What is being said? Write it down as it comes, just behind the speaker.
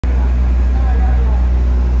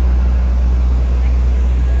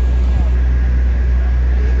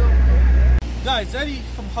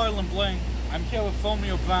Harlembling. I'm here with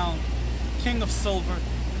Romeo Brown, King of Silver.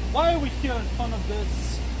 Why are we here in front of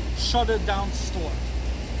this shuttered down store?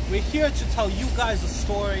 We're here to tell you guys a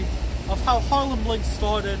story of how Harlembling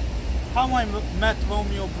started, how I met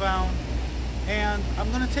Romeo Brown, and I'm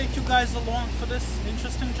going to take you guys along for this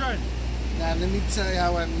interesting journey. Now let me tell you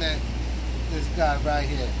how I met this guy right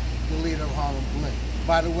here, the leader of Harlembling.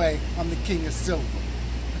 By the way, I'm the King of Silver.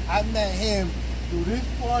 I met him through this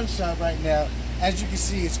pawn shop right now. As you can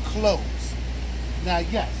see, it's closed. Now,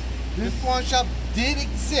 yes, this pawn shop did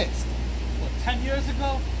exist. What, 10 years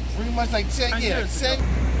ago? Pretty much like 10 years ago.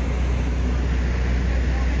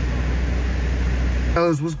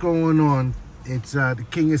 Fellas, what's going on? It's the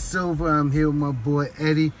King of Silver. I'm here with my boy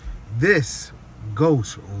Eddie. This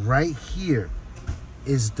ghost right here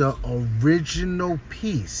is the original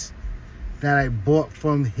piece that I bought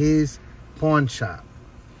from his pawn shop.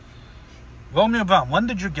 Romeo Brown, when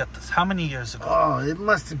did you get this? How many years ago? Oh, it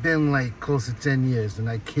must have been like close to 10 years, and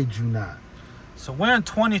I kid you not. So we're in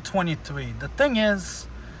 2023. The thing is,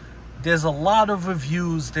 there's a lot of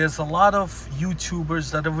reviews, there's a lot of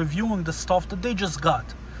YouTubers that are reviewing the stuff that they just got.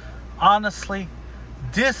 Honestly,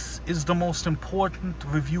 this is the most important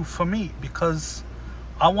review for me because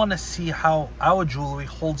I want to see how our jewelry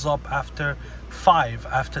holds up after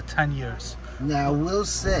 10 years. Now, I will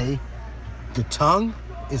say, the tongue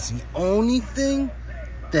is the only thing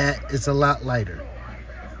that is a lot lighter.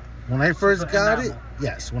 When I first got it,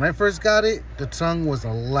 yes, when I first got it, the tongue was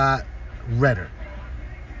a lot redder.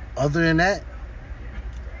 Other than that,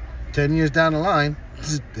 10 years down the line,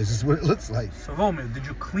 this is what it looks like. So, Romeo, did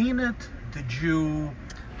you clean it? Did you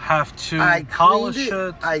have to polish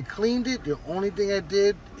it? I cleaned it. The only thing I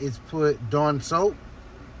did is put Dawn soap.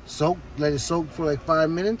 Let it soak for like 5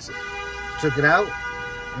 minutes. Took it out,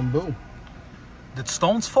 and boom. Did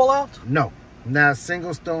stones fall out? No. Not a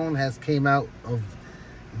single stone has came out of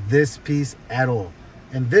this piece at all.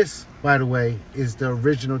 And this, by the way, is the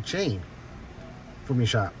original chain from your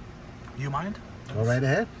shop. You mind? Go right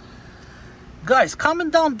ahead. Guys,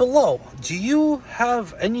 comment down below. Do you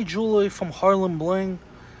have any jewelry from Harlembling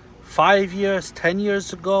 5 years, 10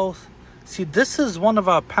 years ago? See, this is one of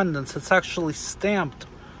our pendants. It's actually stamped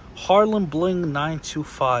Harlembling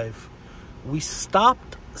 925. We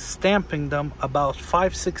stopped stamping them about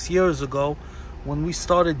 5-6 years ago when we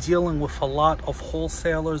started dealing with a lot of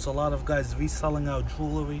wholesalers, a lot of guys reselling our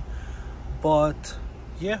jewelry. But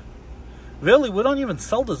yeah, really, we don't even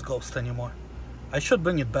sell this ghost anymore. I should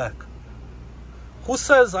bring it back. Who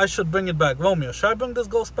says I should bring it back? Romeo, should I bring this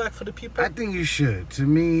ghost back for the people? I think you should. To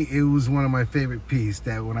me, it was one of my favorite pieces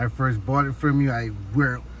that when I first bought it from you, I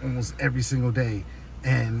wear it almost every single day.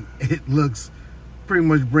 And it looks pretty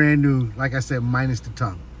much brand new, like I said, minus the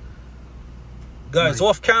tongue. Guys,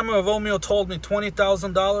 off camera, Romeo told me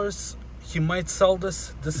 $20,000. He might sell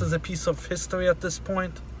this. This is a piece of history at this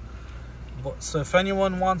point. So if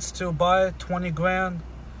anyone wants to buy it, 20 grand,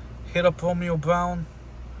 hit up Romeo Brown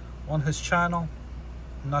on his channel.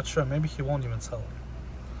 I'm not sure. Maybe he won't even sell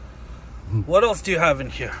it. What else do you have in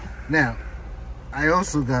here? Now, I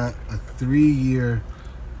also got a 3-year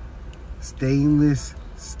stainless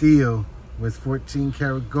steel with 14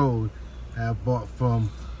 karat gold that I bought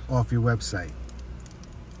from off your website.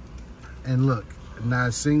 And look, not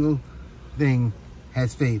a single thing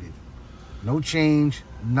has faded. No change,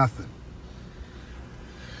 nothing.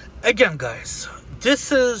 Again, guys,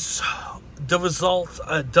 this is the result,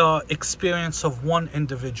 the experience of one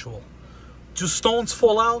individual. Do stones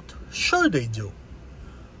fall out? Sure they do.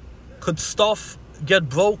 Could stuff get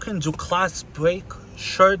broken? Do clasps break?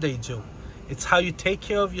 Sure they do. It's how you take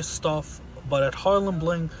care of your stuff. But at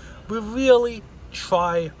Harlembling, we really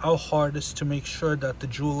try our hardest to make sure that the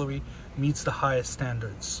jewelry meets the highest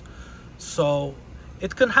standards. So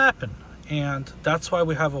it can happen. And that's why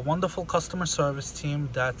we have a wonderful customer service team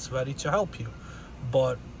that's ready to help you.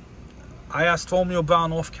 But I asked Romeo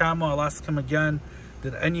Brown off camera, I'll ask him again,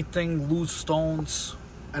 did anything lose stones?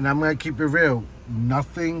 And I'm going to keep it real.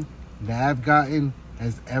 Nothing that I've gotten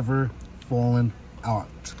has ever fallen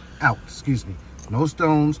out. Excuse me. No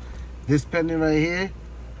stones. This pendant right here,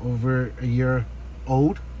 over a year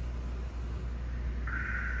old.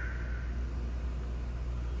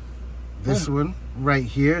 This one right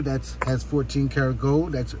here, has 14 karat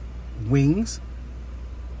gold. That's wings.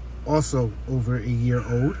 Also over a year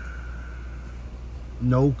old.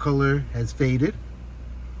 No color has faded.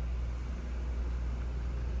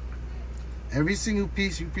 Every single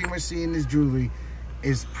piece you pretty much see in this jewelry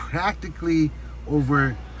is practically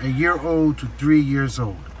over a year old to 3 years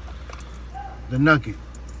old. The nugget.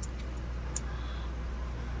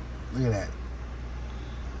 Look at that.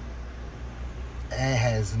 It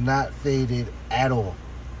has not faded at all.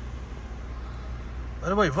 By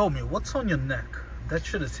the way, Vomi, what's on your neck? That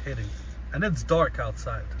shit is hitting. And it's dark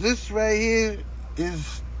outside. This right here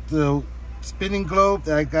is the spinning globe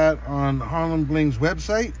that I got on Harlembling's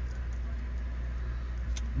website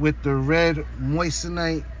with the red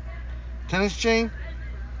Moissanite tennis chain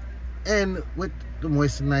and with the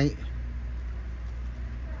Moissanite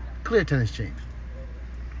clear tennis chain.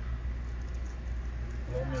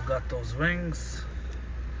 Romeo got those rings.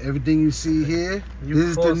 Everything you see here, this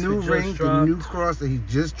is the new ring, the new cross that he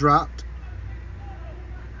just dropped.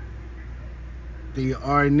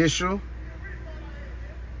 Our initial,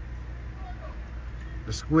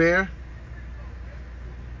 the square,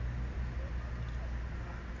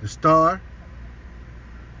 the star,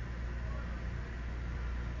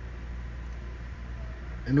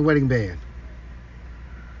 and the wedding band.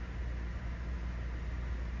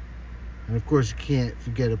 And of course you can't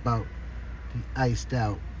forget about the iced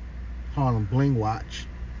out Harlembling watch.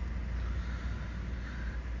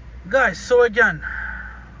 Guys, so again,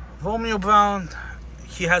 Romeo Brown,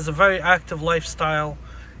 he has a very active lifestyle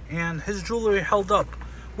and his jewelry held up.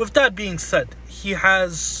 With that being said, he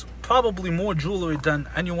has probably more jewelry than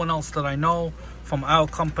anyone else that I know from our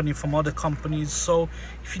company, from other companies. So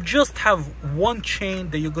if you just have one chain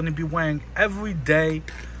that you're going to be wearing every day,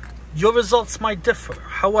 your results might differ.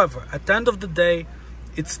 However, at the end of the day,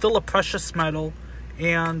 it's still a precious metal.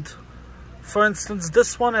 And for instance,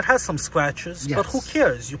 this one, it has some scratches, yes, but who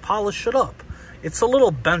cares? You polish it up. It's a little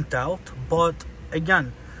bent out, but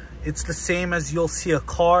again, it's the same as you'll see a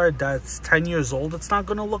car that's 10 years old. It's not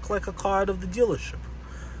going to look like a car out of the dealership.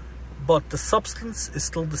 But the substance is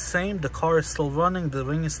still the same. The car is still running. The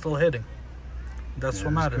ring is still hitting. That's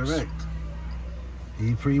what matters. Correct.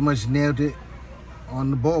 He pretty much nailed it on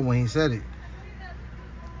the ball when he said it.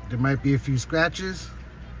 There might be a few scratches,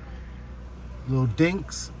 little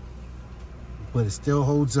dinks, but it still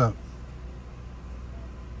holds up.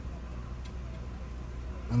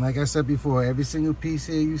 And like I said before, every single piece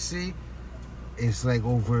here you see, it's like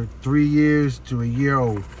over 3 years to a year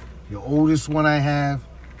old. The oldest one I have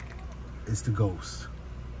is the Ghost,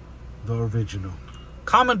 the original.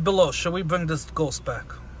 Comment below, should we bring this Ghost back?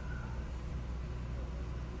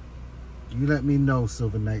 You let me know,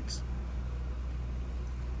 Silver Knights.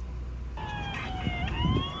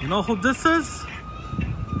 You know who this is?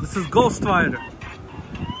 This is Ghost Rider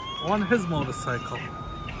on his motorcycle.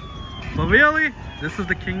 But really, this is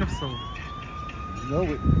the King of Silver. You know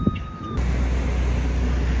it.